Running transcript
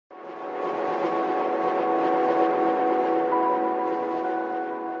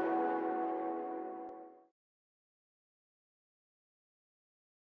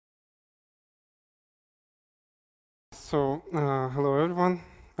Hello everyone.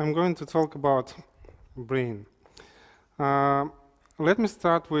 I'm going to talk about brain. Let me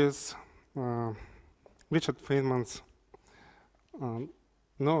start with Richard Feynman's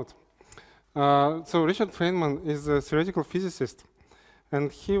note. Richard Feynman is a theoretical physicist, and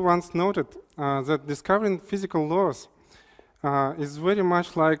he once noted that discovering physical laws is very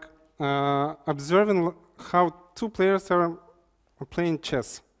much like observing how two players are playing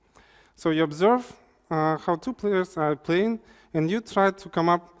chess. So you observe how two players are playing, and you try to come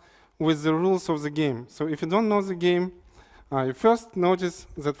up with the rules of the game. So if you don't know the game, you first notice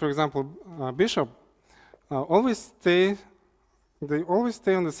that, for example, bishop they always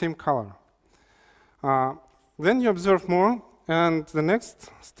stay on the same color. Then you observe more, and the next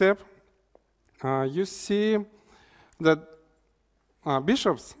step, you see that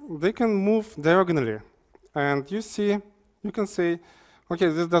bishops, they can move diagonally. And you can say, okay,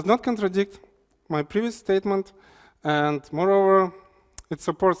 this does not contradict my previous statement, and moreover, it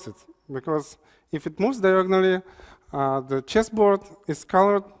supports it, because if it moves diagonally, the chessboard is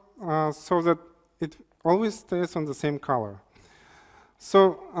colored so that it always stays on the same color.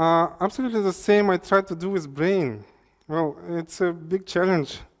 So absolutely the same I try to do with brain. Well, it's a big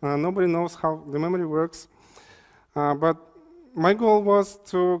challenge. Nobody knows how the memory works. But my goal was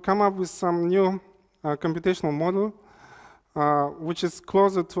to come up with some new computational model which is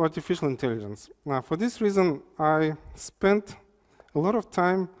closer to artificial intelligence. For this reason, I spent a lot of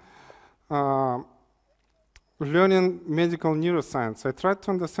time learning medical neuroscience. I tried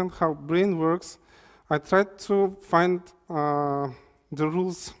to understand how brain works. I tried to find the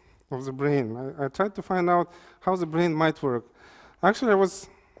rules of the brain. I tried to find out how the brain might work. Actually, I was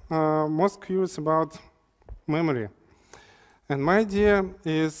most curious about memory. And my idea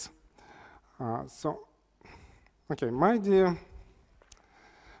is, my idea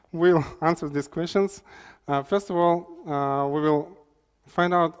will answer these questions. First of all, we will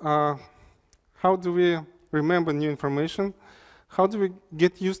find out how do we remember new information, how do we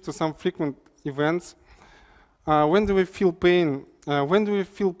get used to some frequent events, when do we feel pain, when do we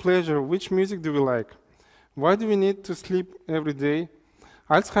feel pleasure, which music do we like, why do we need to sleep every day,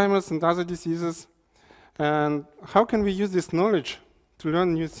 Alzheimer's and other diseases, and how can we use this knowledge to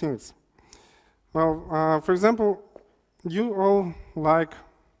learn new things. Well, for example, you all like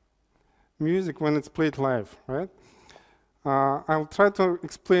music when it's played live, right? I'll try to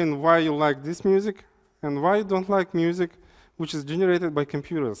explain why you like this music and why you don't like music which is generated by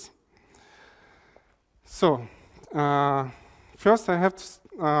computers. So, first I have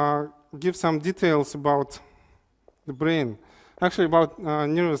to give some details about the brain, actually about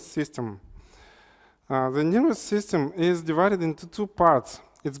nervous system. The nervous system is divided into two parts.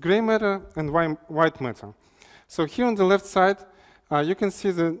 It's gray matter and white matter. So here on the left side, you can see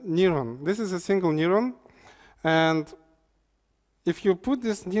the neuron. This is a single neuron. And if you put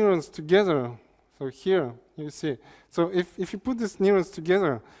these neurons together, so here you see, so if you put these neurons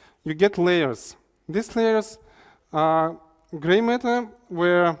together, you get layers. These layers are gray matter,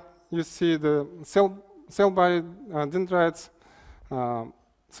 where you see the cell body dendrites.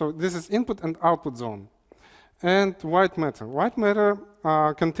 So this is input and output zone. And white matter. White matter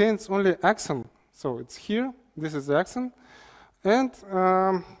contains only axon. So it's here, this is the axon, and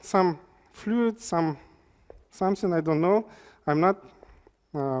some fluid, something I don't know. I'm not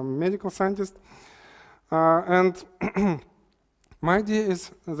a medical scientist. And my idea is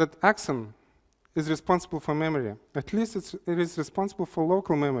that axon is responsible for memory. At least it is responsible for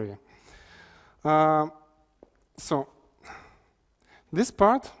local memory. So this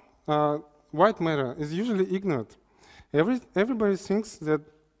part, white matter, is usually ignored. Everybody thinks that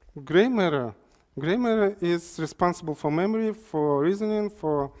gray matter is responsible for memory, for reasoning,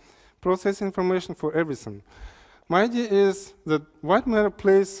 for processing information, for everything. My idea is that white matter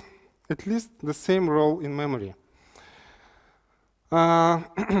plays at least the same role in memory.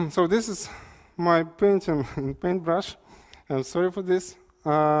 So this is my painting in paintbrush. I'm sorry for this.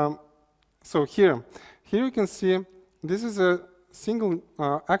 So here you can see this is a single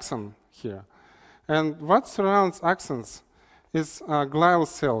axon here. And what surrounds axons is glial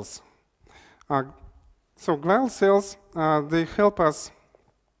cells. So glial cells, they help us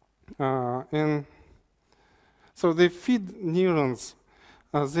so they feed neurons.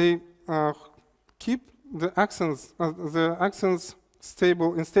 They keep the axons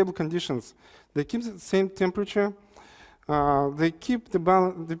stable in stable conditions. They keep the same temperature. They keep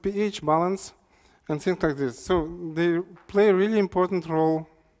the pH balance and things like this. So they play a really important role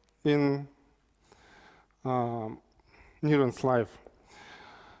in neurons' life.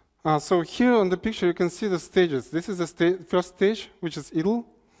 So here on the picture you can see the stages. This is the first stage, which is idle.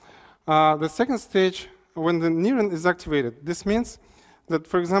 The second stage when the neuron is activated. This means that,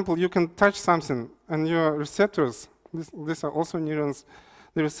 for example, you can touch something, and your receptors, these are also neurons,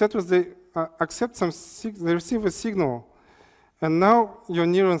 the receptors, they accept some, they receive a signal, and now your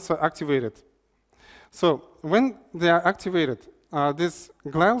neurons are activated. So when they are activated, these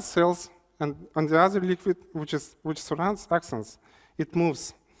glial cells and the other liquid which surrounds axons, it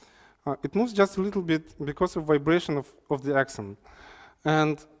moves. It moves just a little bit because of vibration of the axon.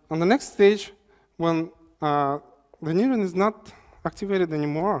 And on the next stage, when the neuron is not activated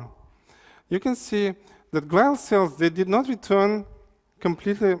anymore, you can see that glial cells, they did not return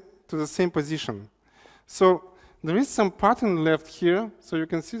completely to the same position. So there is some pattern left here. So you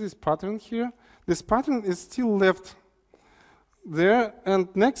can see this pattern here. This pattern is still left there. And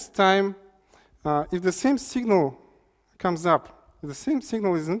next time, if the same signal comes up, if the same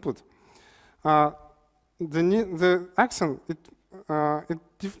signal is input, the axon, it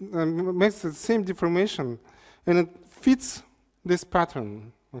makes the same deformation, and it fits this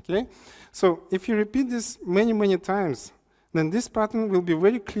pattern. Okay? So if you repeat this many, many times, then this pattern will be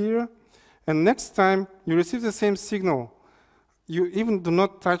very clear, and next time you receive the same signal, you even do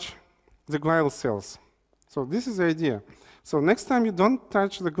not touch the glial cells. So this is the idea. So next time you don't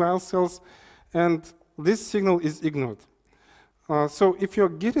touch the glial cells, and this signal is ignored. So if you're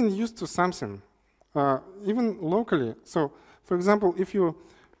getting used to something, even locally, so for example, if you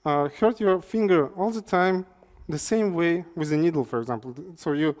hurt your finger all the time the same way with a needle, for example,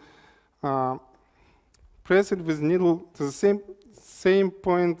 so you press it with needle to the same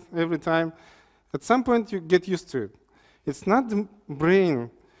point every time, at some point you get used to it. It's not the brain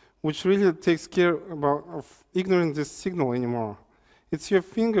which really takes care of ignoring this signal anymore. It's your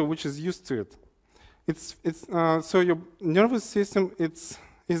finger which is used to it. So your nervous system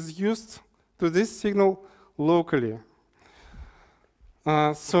is used to this signal locally.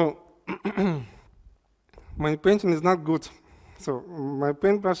 So my painting is not good. So my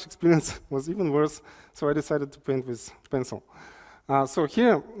paintbrush experience was even worse, so I decided to paint with pencil. So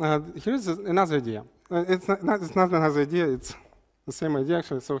here's another idea. It's not another idea, it's the same idea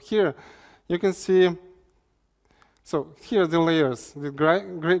actually. So here you can see, so here are the layers, the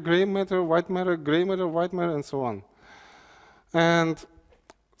gray matter, white matter, gray matter, white matter, and so on. And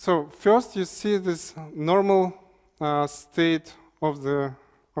so first you see this normal state of the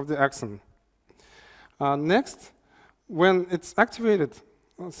axon. Next, when it's activated,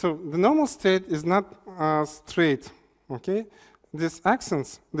 so the normal state is not straight, okay? These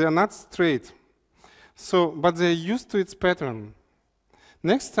axons, they are not straight, but they're used to its pattern.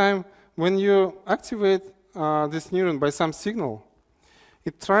 Next time, when you activate this neuron by some signal,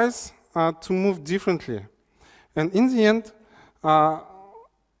 it tries to move differently. And in the end,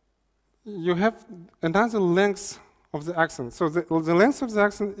 you have another length of the axon. So the length of the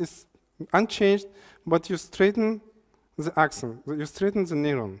axon is unchanged, but you straighten the axon, you straighten the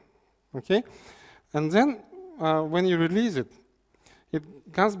neuron, okay? And then when you release it, it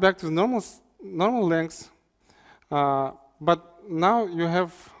comes back to the normal length, but now you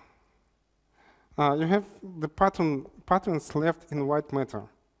have the patterns left in white matter.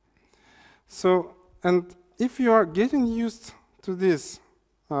 So, and if you are getting used to this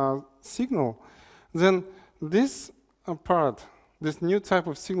signal, then this part, this new type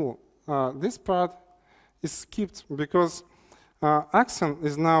of signal, this part is skipped because axon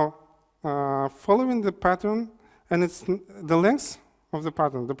is now following the pattern, and the length of the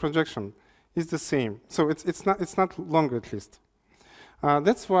pattern, the projection, is the same. So it's not longer, at least.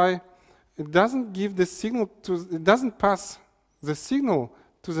 That's why it doesn't give the signal it doesn't pass the signal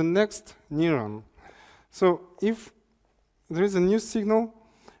to the next neuron. So if there is a new signal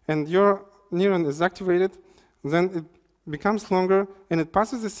and your neuron is activated, then it becomes longer and it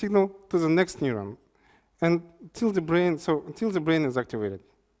passes the signal to the next neuron, and until the brain is activated.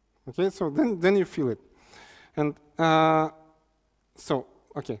 Okay, so then you feel it. And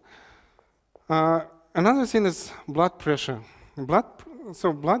another thing is blood pressure.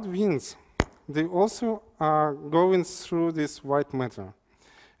 Blood veins, they also are going through this white matter.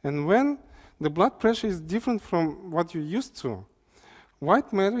 And when the blood pressure is different from what you're used to,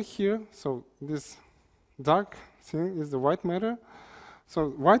 white matter here, so this dark thing is the white matter. So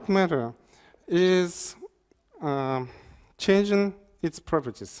white matter is changing its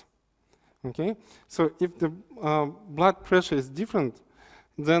properties. Okay, so if the blood pressure is different,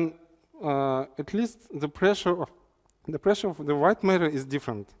 then at least the pressure of the white matter is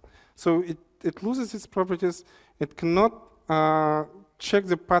different. So it loses its properties. It cannot check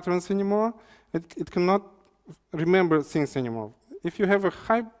the patterns anymore. It cannot remember things anymore. If you have a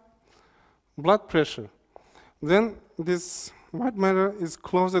high blood pressure, then this white matter is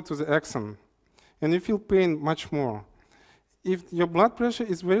closer to the axon. and you feel pain much more. If your blood pressure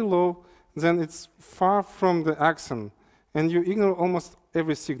is very low, then it's far from the axon, and you ignore almost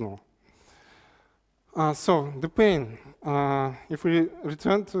every signal. So the pain, if we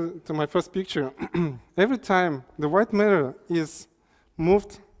return to my first picture, every time the white matter is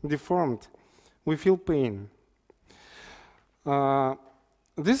moved, deformed, we feel pain.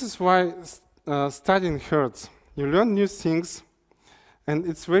 This is why studying hurts. You learn new things, and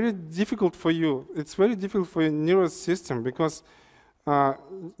it's very difficult for you. It's very difficult for your nervous system because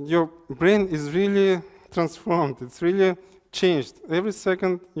your brain is really transformed. It's really changed. Every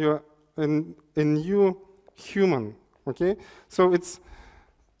second you're a new human, okay? So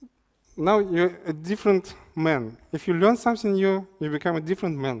now you're a different man. If you learn something new, you become a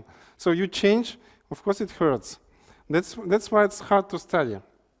different man. So you change, of course it hurts. That's why it's hard to study.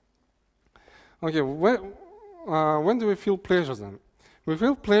 Okay, when do we feel pleasure then? We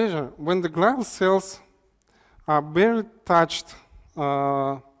feel pleasure when the glial cells are barely touched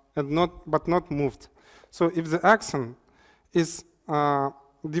but not moved. So if the axon is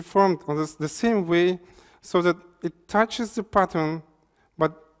deformed on the same way so that it touches the pattern,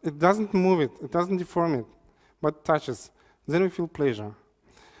 but it doesn't move it, it doesn't deform it, but touches, then we feel pleasure.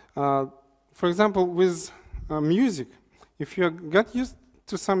 For example, with music, if you got used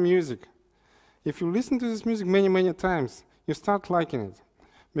to some music, if you listen to this music many, many times, you start liking it.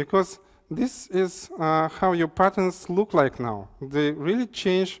 Because this is how your patterns look like now. They really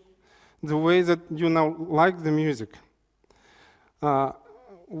change the way that you now like the music.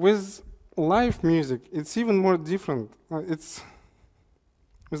 With live music, it's even more different.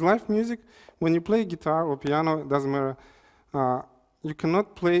 With live music, when you play guitar or piano, it doesn't matter, you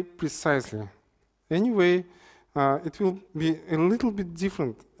cannot play precisely. Anyway, it will be a little bit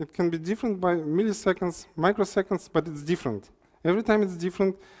different. It can be different by milliseconds, microseconds, but it's different. Every time it's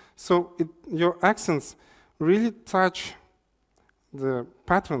different, so your accents really touch the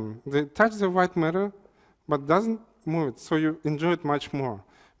pattern. They touch the white matter, but doesn't move it, so you enjoy it much more.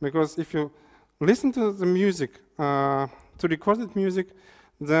 Because if you listen to the music, to recorded music,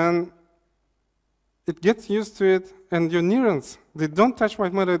 then it gets used to it, and your neurons, they don't touch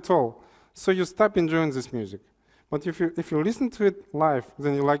white matter at all, so you stop enjoying this music. But if you listen to it live,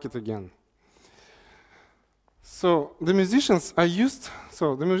 then you like it again. So the musicians are used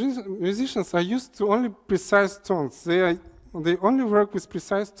to only precise tones. They only work with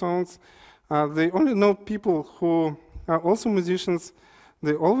precise tones. They only know people who are also musicians.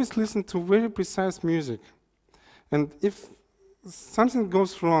 They always listen to very precise music. And if something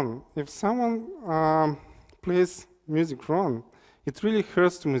goes wrong, if someone plays music wrong, it really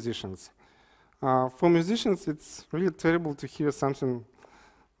hurts to musicians. For musicians, it's really terrible to hear someone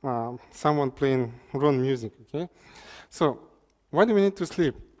playing wrong music, okay? So, why do we need to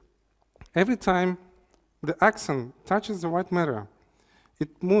sleep? Every time the axon touches the white matter, it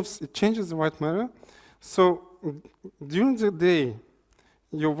moves, it changes the white matter. So, during the day,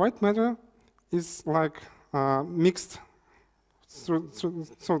 your white matter is like mixed. So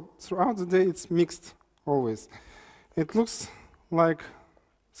throughout the day, it's mixed always. It looks like,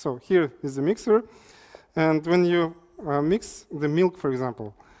 so here is the mixer, and when you mix the milk, for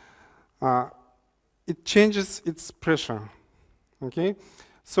example, it changes its pressure, okay?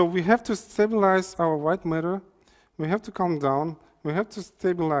 So we have to stabilize our white matter, we have to calm down, we have to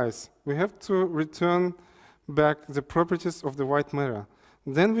stabilize, we have to return back the properties of the white matter.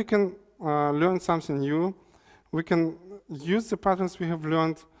 Then we can learn something new, we can use the patterns we have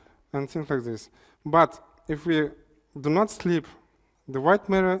learned and things like this. But if we do not sleep, the white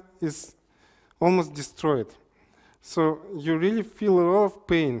matter is almost destroyed. So you really feel a lot of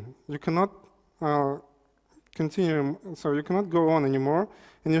pain. You cannot continue, so you cannot go on anymore,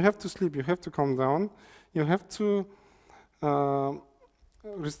 and you have to sleep, you have to calm down, you have to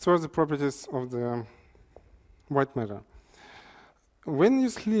restore the properties of the white matter. When you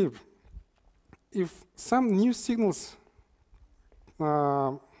sleep, if some new signals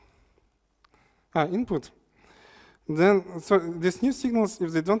are input, then, so these new signals,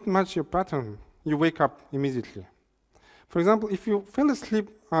 if they don't match your pattern, you wake up immediately. For example, if you fell asleep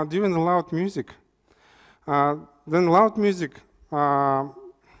during the loud music, then loud music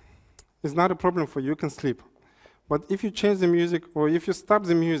is not a problem for you, you can sleep. But if you change the music, or if you stop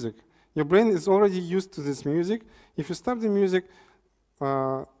the music, your brain is already used to this music. If you stop the music,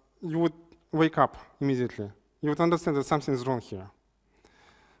 you would wake up immediately. You would understand that something is wrong here.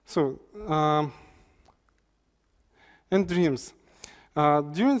 So, and dreams.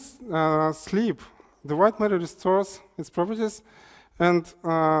 During sleep, the white matter restores its properties, and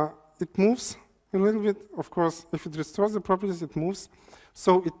it moves a little bit. Of course, if it restores the properties, it moves.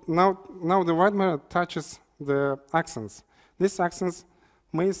 So now the white matter touches the axons. These axons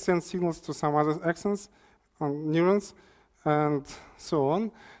may send signals to some other axons, neurons, and so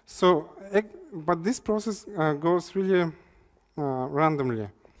on. So, but this process goes really randomly.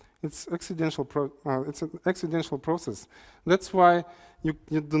 It's accidental. It's an accidental process. That's why you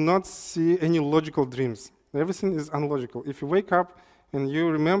do not see any logical dreams. Everything is unlogical. If you wake up and you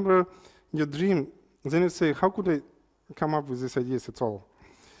remember your dream, then you say, "How could I come up with these ideas at all?"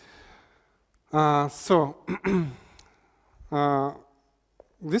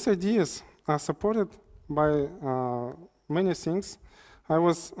 These ideas are supported by many things. I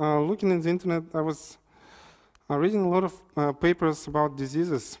was looking in the internet. I was reading a lot of papers about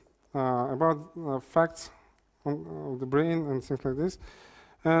diseases, about facts on the brain and things like this.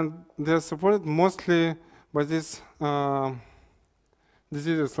 And they're supported mostly by these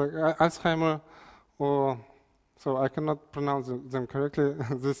diseases like Alzheimer, or, so I cannot pronounce them correctly,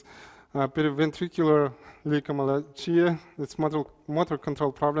 this periventricular leukomalacia, it's motor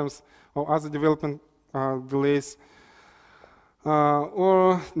control problems, or other development delays,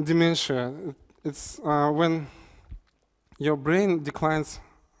 or dementia. It's when your brain declines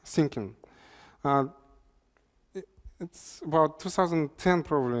thinking. It's about 2010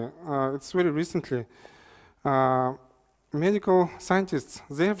 probably. It's very recently. Medical scientists,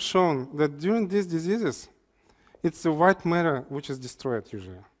 they have shown that during these diseases, it's the white matter which is destroyed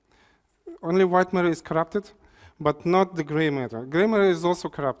usually. Only white matter is corrupted, but not the gray matter. Gray matter is also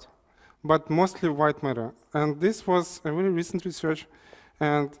corrupt, but mostly white matter. And this was a very recent research,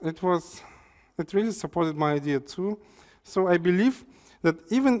 and it really supported my idea too. So I believe that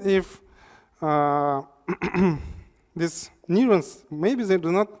even if these neurons, maybe they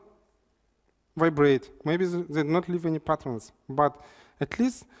do not vibrate, maybe they do not leave any patterns, but at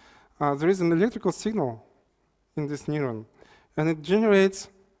least there is an electrical signal in this neuron, and it generates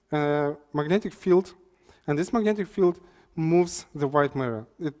a magnetic field, and this magnetic field moves the white matter.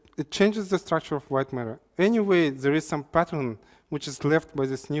 It changes the structure of white matter. Anyway, there is some pattern which is left by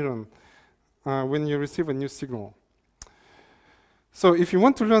this neuron when you receive a new signal. So if you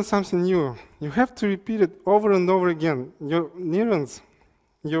want to learn something new, you have to repeat it over and over again. Your neurons,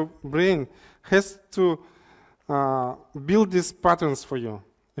 your brain has to build these patterns for you.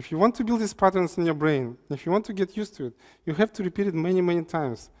 If you want to build these patterns in your brain, if you want to get used to it, you have to repeat it many, many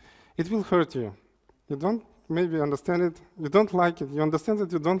times. It will hurt you. You don't maybe understand it. You don't like it. You understand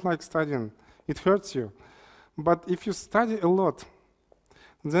that you don't like studying. It hurts you. But if you study a lot,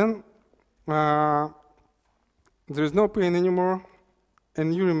 then there is no pain anymore,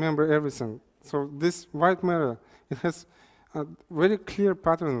 and you remember everything. So this white matter, it has very clear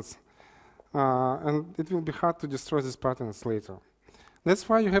patterns, and it will be hard to destroy these patterns later. That's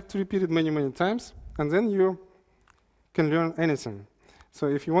why you have to repeat it many, many times, and then you can learn anything. So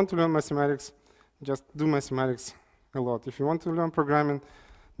if you want to learn mathematics, just do mathematics a lot. If you want to learn programming,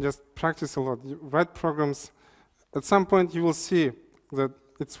 just practice a lot. You write programs. At some point, you will see that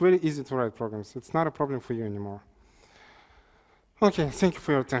it's very easy to write programs. It's not a problem for you anymore. Okay, thank you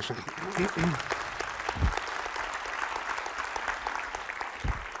for your attention.